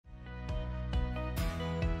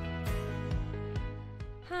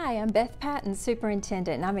Hi, I'm Beth Patton,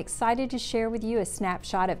 Superintendent, and I'm excited to share with you a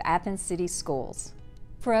snapshot of Athens City Schools.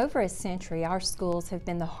 For over a century, our schools have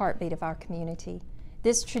been the heartbeat of our community.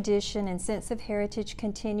 This tradition and sense of heritage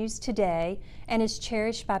continues today and is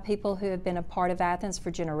cherished by people who have been a part of Athens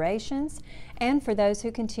for generations and for those who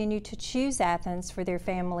continue to choose Athens for their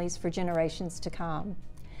families for generations to come.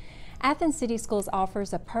 Athens City Schools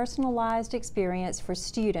offers a personalized experience for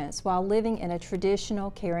students while living in a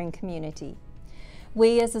traditional, caring community.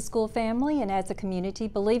 We as a school family and as a community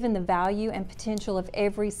believe in the value and potential of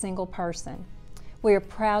every single person. We are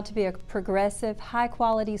proud to be a progressive,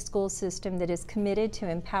 high-quality school system that is committed to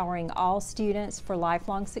empowering all students for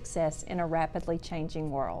lifelong success in a rapidly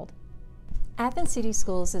changing world. Athens City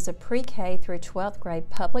Schools is a pre-K through 12th grade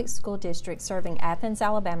public school district serving Athens,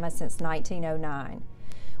 Alabama since 1909.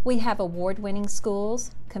 We have award-winning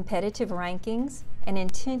schools, competitive rankings, and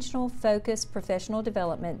intentional, focused professional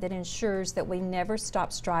development that ensures that we never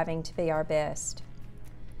stop striving to be our best.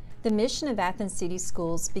 The mission of Athens City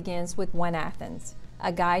Schools begins with One Athens,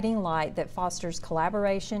 a guiding light that fosters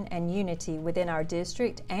collaboration and unity within our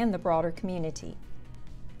district and the broader community.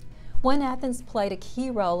 One Athens played a key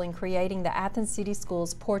role in creating the Athens City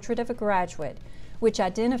Schools Portrait of a Graduate, which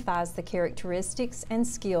identifies the characteristics and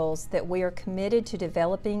skills that we are committed to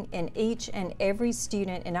developing in each and every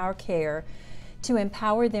student in our care to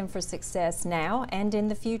empower them for success now and in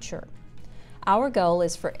the future. Our goal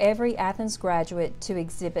is for every Athens graduate to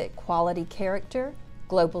exhibit quality character,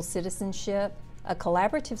 global citizenship, a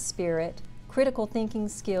collaborative spirit, critical thinking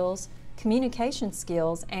skills, communication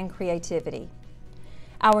skills, and creativity.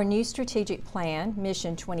 Our new strategic plan,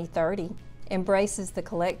 Mission 2030, embraces the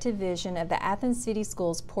collective vision of the Athens City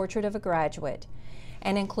Schools Portrait of a Graduate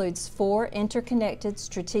and includes 4 interconnected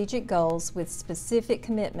strategic goals with specific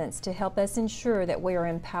commitments to help us ensure that we are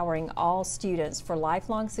empowering all students for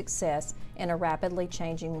lifelong success in a rapidly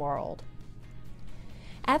changing world.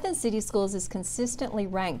 Athens City Schools is consistently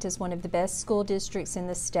ranked as one of the best school districts in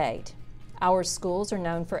the state. Our schools are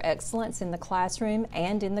known for excellence in the classroom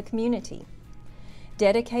and in the community.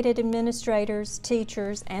 Dedicated administrators,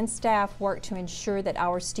 teachers, and staff work to ensure that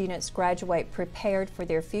our students graduate prepared for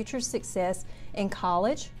their future success in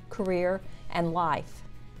college, career, and life.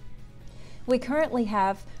 We currently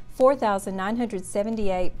have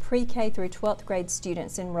 4,978 pre-K through 12th grade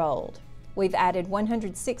students enrolled. We've added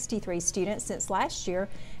 163 students since last year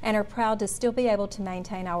and are proud to still be able to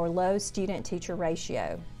maintain our low student-teacher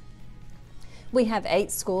ratio. We have 8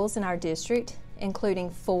 schools in our district, including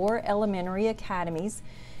 4 elementary academies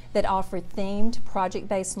that offer themed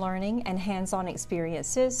project-based learning and hands-on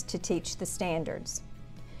experiences to teach the standards.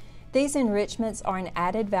 These enrichments are an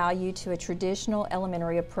added value to a traditional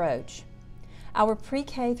elementary approach. Our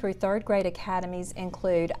pre-K through 3rd grade academies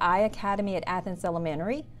include iAcademy at Athens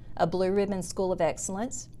Elementary, a Blue Ribbon School of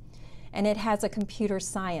Excellence, and it has a computer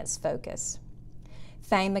science focus.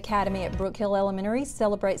 Fame Academy at Brookhill Elementary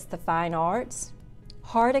celebrates the fine arts.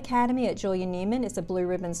 Hart Academy at Julia Newman is a Blue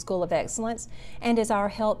Ribbon School of Excellence and is our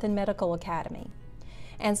Health and Medical Academy.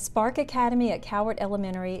 And Spark Academy at Cowart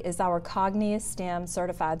Elementary is our Cognia STEM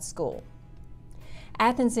certified school.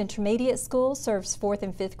 Athens Intermediate School serves 4th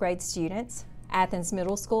and 5th grade students. Athens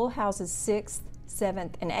Middle School houses 6th,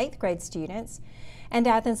 7th, and 8th grade students. And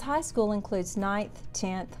Athens High School includes 9th,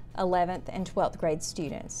 10th, 11th, and 12th grade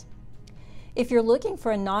students. If you're looking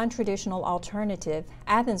for a non-traditional alternative,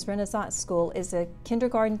 Athens Renaissance School is a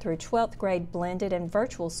kindergarten through 12th grade blended and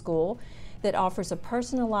virtual school that offers a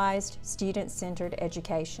personalized, student-centered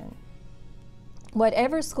education.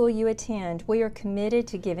 Whatever school you attend, we are committed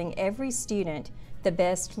to giving every student the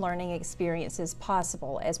best learning experiences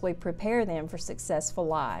possible as we prepare them for successful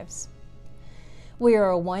lives. We are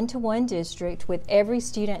a one-to-one district with every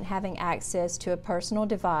student having access to a personal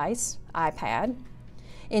device, iPad,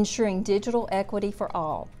 ensuring digital equity for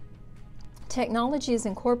all. Technology is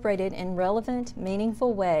incorporated in relevant,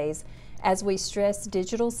 meaningful ways as we stress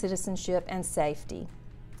digital citizenship and safety.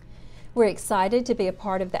 We're excited to be a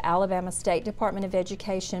part of the Alabama State Department of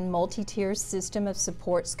Education multi-tier system of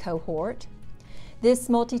supports cohort. This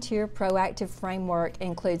multi-tier proactive framework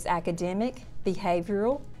includes academic,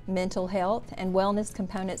 behavioral, mental health, and wellness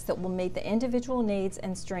components that will meet the individual needs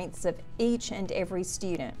and strengths of each and every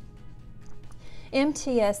student.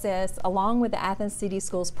 MTSS, along with the Athens City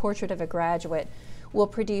Schools Portrait of a Graduate, will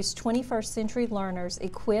produce 21st century learners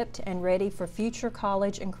equipped and ready for future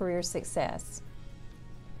college and career success.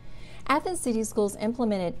 Athens City Schools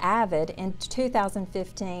implemented AVID in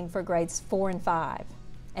 2015 for grades 4 and 5.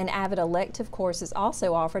 An AVID elective course is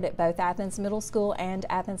also offered at both Athens Middle School and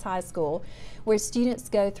Athens High School, where students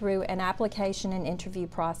go through an application and interview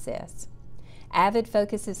process. AVID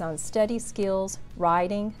focuses on study skills,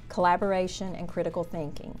 writing, collaboration, and critical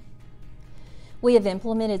thinking. We have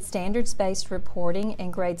implemented standards-based reporting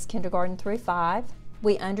in grades kindergarten through 5.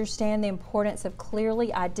 We understand the importance of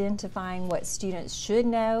clearly identifying what students should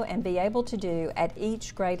know and be able to do at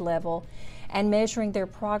each grade level and measuring their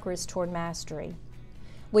progress toward mastery.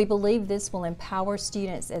 We believe this will empower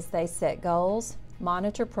students as they set goals,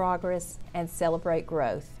 monitor progress, and celebrate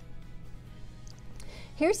growth.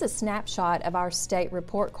 Here's a snapshot of our state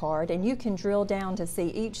report card, and you can drill down to see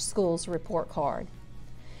each school's report card.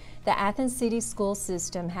 The Athens City School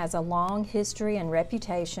System has a long history and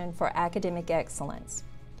reputation for academic excellence.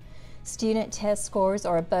 Student test scores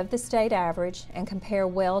are above the state average and compare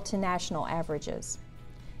well to national averages.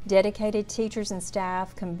 Dedicated teachers and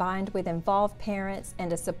staff, combined with involved parents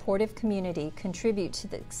and a supportive community, contribute to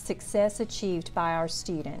the success achieved by our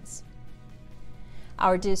students.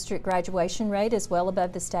 Our district graduation rate is well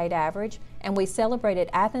above the state average, and we celebrated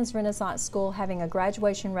Athens Renaissance School having a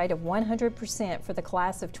graduation rate of 100% for the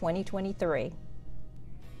class of 2023.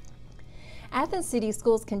 Athens City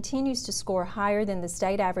Schools continues to score higher than the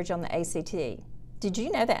state average on the ACT. Did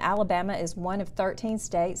you know that Alabama is one of 13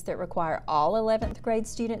 states that require all 11th grade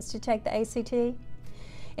students to take the ACT?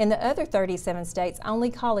 In the other 37 states, only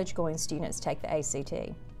college-going students take the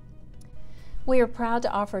ACT. We are proud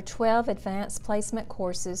to offer 12 advanced placement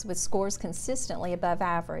courses with scores consistently above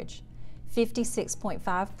average.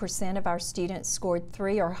 56.5% of our students scored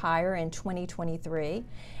 3 or higher in 2023,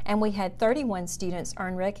 and we had 31 students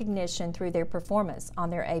earn recognition through their performance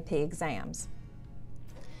on their AP exams.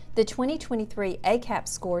 The 2023 ACAP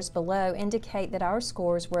scores below indicate that our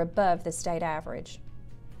scores were above the state average.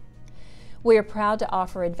 We are proud to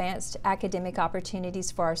offer advanced academic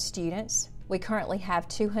opportunities for our students. We currently have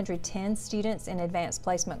 210 students in advanced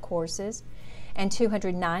placement courses and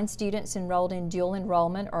 209 students enrolled in dual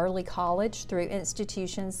enrollment early college through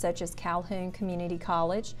institutions such as Calhoun Community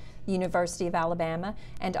College, University of Alabama,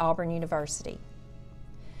 and Auburn University.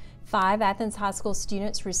 5 Athens High School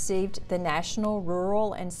students received the National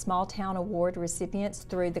Rural and Small Town Award recipients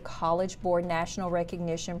through the College Board National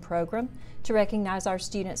Recognition Program to recognize our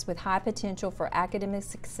students with high potential for academic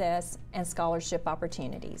success and scholarship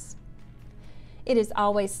opportunities. It is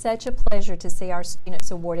always such a pleasure to see our students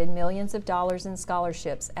awarded millions of dollars in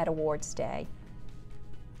scholarships at Awards Day.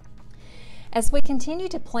 As we continue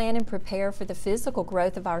to plan and prepare for the physical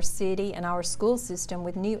growth of our city and our school system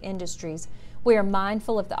with new industries, we are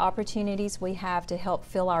mindful of the opportunities we have to help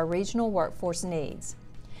fill our regional workforce needs.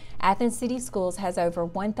 Athens City Schools has over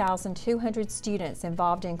 1,200 students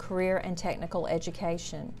involved in career and technical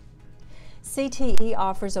education. CTE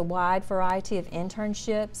offers a wide variety of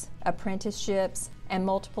internships, apprenticeships, and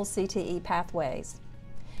multiple CTE pathways.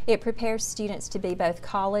 It prepares students to be both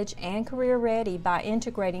college and career ready by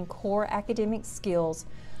integrating core academic skills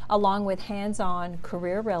along with hands-on,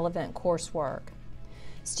 career-relevant coursework.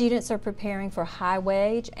 Students are preparing for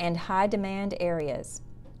high-wage and high-demand areas.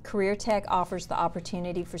 Career Tech offers the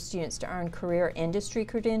opportunity for students to earn career industry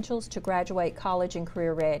credentials to graduate college and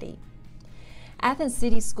career ready. Athens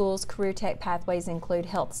City Schools' career tech pathways include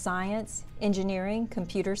health science, engineering,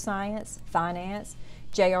 computer science, finance,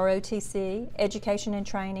 JROTC, education and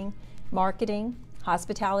training, marketing,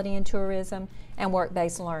 hospitality and tourism, and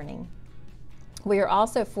work-based learning. We are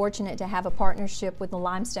also fortunate to have a partnership with the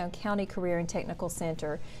Limestone County Career and Technical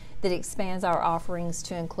Center that expands our offerings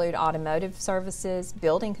to include automotive services,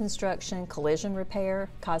 building construction, collision repair,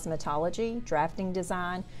 cosmetology, drafting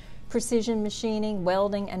design, precision machining,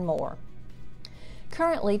 welding, and more.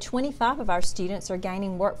 Currently, 25 of our students are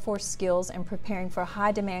gaining workforce skills and preparing for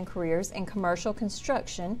high-demand careers in commercial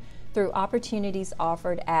construction through opportunities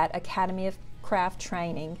offered at Academy of Craft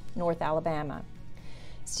Training, North Alabama.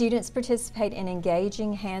 Students participate in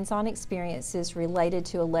engaging hands-on experiences related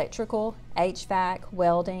to electrical, HVAC,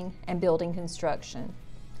 welding, and building construction.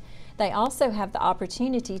 They also have the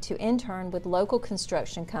opportunity to intern with local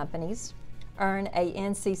construction companies, earn a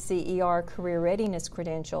NCCER Career Readiness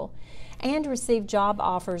Credential, and receive job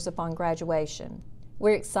offers upon graduation.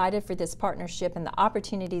 We're excited for this partnership and the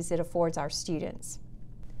opportunities it affords our students.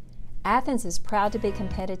 Athens is proud to be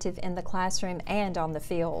competitive in the classroom and on the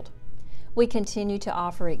field. We continue to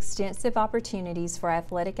offer extensive opportunities for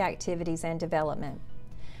athletic activities and development.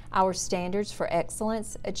 Our standards for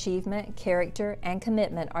excellence, achievement, character, and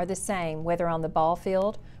commitment are the same whether on the ball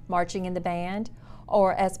field, marching in the band,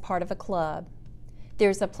 or as part of a club.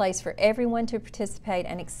 There's a place for everyone to participate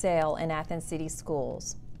and excel in Athens City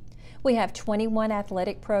Schools. We have 21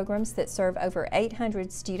 athletic programs that serve over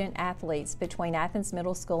 800 student athletes between Athens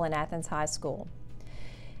Middle School and Athens High School.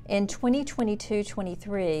 In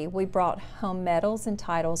 2022-23, we brought home medals and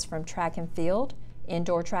titles from track and field,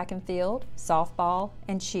 indoor track and field, softball,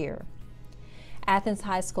 and cheer. Athens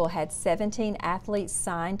High School had 17 athletes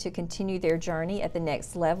signed to continue their journey at the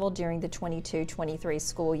next level during the 22-23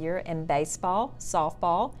 school year in baseball,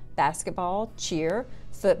 softball, basketball, cheer,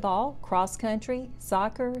 football, cross country,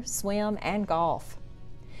 soccer, swim, and golf.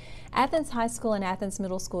 Athens High School and Athens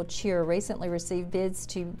Middle School Cheer recently received bids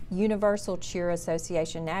to Universal Cheer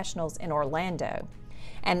Association Nationals in Orlando,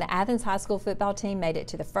 and the Athens High School football team made it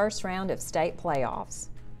to the first round of state playoffs.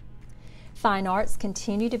 Fine arts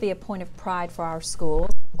continue to be a point of pride for our schools,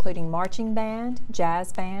 including marching band,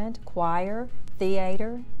 jazz band, choir,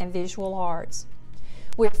 theater, and visual arts.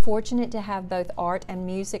 We're fortunate to have both art and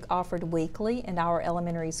music offered weekly in our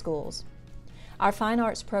elementary schools. Our fine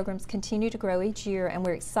arts programs continue to grow each year, and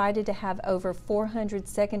we're excited to have over 400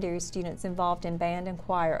 secondary students involved in band and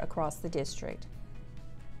choir across the district.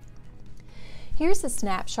 Here's a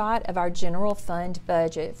snapshot of our general fund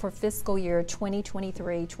budget for fiscal year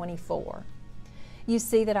 2023-24. You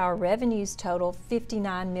see that our revenues total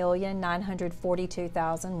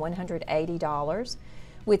 $59,942,180,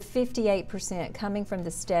 with 58% coming from the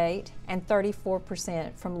state and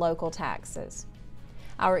 34% from local taxes.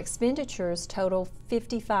 Our expenditures total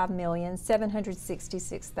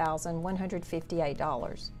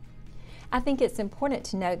 $55,766,158. I think it's important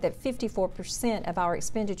to note that 54% of our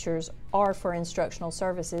expenditures are for instructional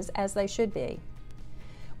services, as they should be.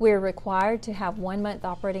 We are required to have 1 month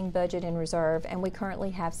operating budget in reserve, and we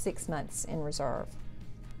currently have 6 months in reserve.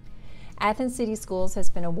 Athens City Schools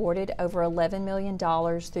has been awarded over $11 million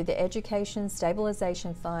through the Education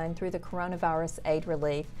Stabilization Fund through the Coronavirus Aid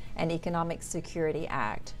Relief and Economic Security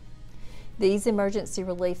Act. These emergency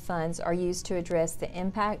relief funds are used to address the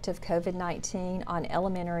impact of COVID-19 on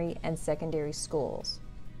elementary and secondary schools.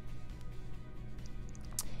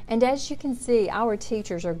 And as you can see, our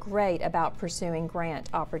teachers are great about pursuing grant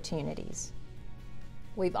opportunities.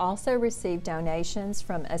 We've also received donations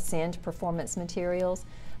from Ascend Performance Materials,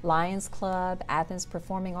 Lions Club, Athens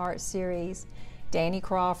Performing Arts Series, Danny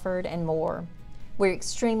Crawford, and more. We're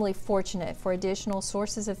extremely fortunate for additional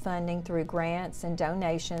sources of funding through grants and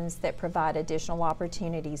donations that provide additional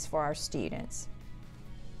opportunities for our students.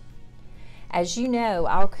 As you know,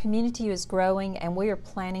 our community is growing, and we are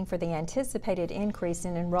planning for the anticipated increase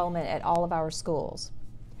in enrollment at all of our schools.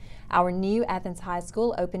 Our new Athens High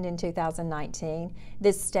School opened in 2019.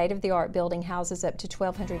 This state-of-the-art building houses up to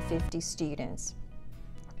 1,250 students.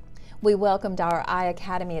 We welcomed our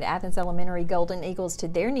I-Academy at Athens Elementary Golden Eagles to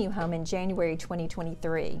their new home in January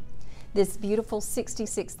 2023. This beautiful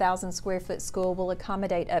 66,000 square foot school will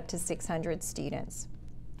accommodate up to 600 students.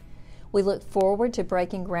 We look forward to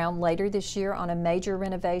breaking ground later this year on a major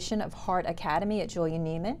renovation of Hart Academy at Julia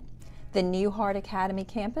Newman. The new Hart Academy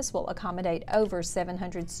campus will accommodate over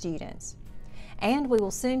 700 students. And we will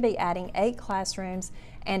soon be adding 8 classrooms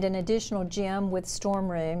and an additional gym with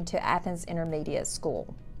storm room to Athens Intermediate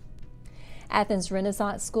School. Athens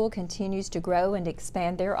Renaissance School continues to grow and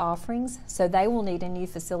expand their offerings, so they will need a new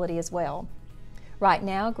facility as well. Right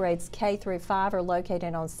now, grades K through 5 are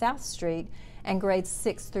located on South Street, and grades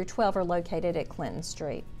 6 through 12 are located at Clinton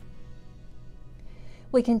Street.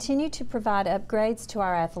 We continue to provide upgrades to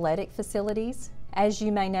our athletic facilities. As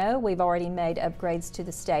you may know, we've already made upgrades to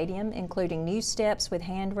the stadium, including new steps with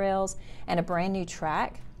handrails and a brand new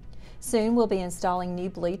track. Soon we'll be installing new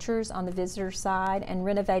bleachers on the visitor side and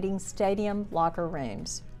renovating stadium locker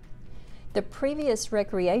rooms. The previous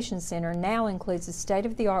recreation center now includes a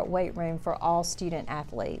state-of-the-art weight room for all student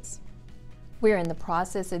athletes. We're in the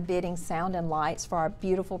process of bidding sound and lights for our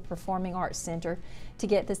beautiful Performing Arts Center to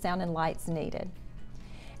get the sound and lights needed.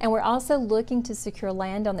 And we're also looking to secure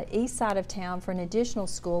land on the east side of town for an additional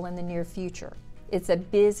school in the near future. It's a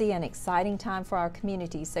busy and exciting time for our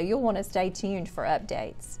community, so you'll want to stay tuned for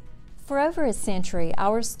updates. For over a century,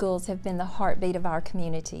 our schools have been the heartbeat of our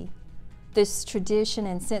community. This tradition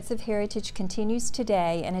and sense of heritage continues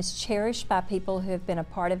today and is cherished by people who have been a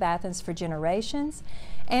part of Athens for generations,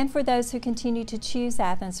 and for those who continue to choose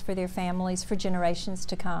Athens for their families for generations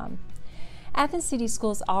to come. Athens City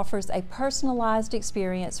Schools offers a personalized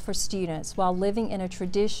experience for students while living in a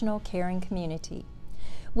traditional, caring community.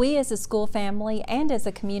 We as a school family and as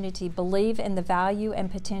a community believe in the value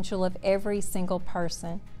and potential of every single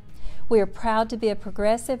person. We are proud to be a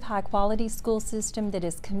progressive, high-quality school system that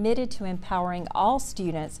is committed to empowering all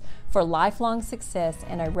students for lifelong success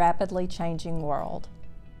in a rapidly changing world.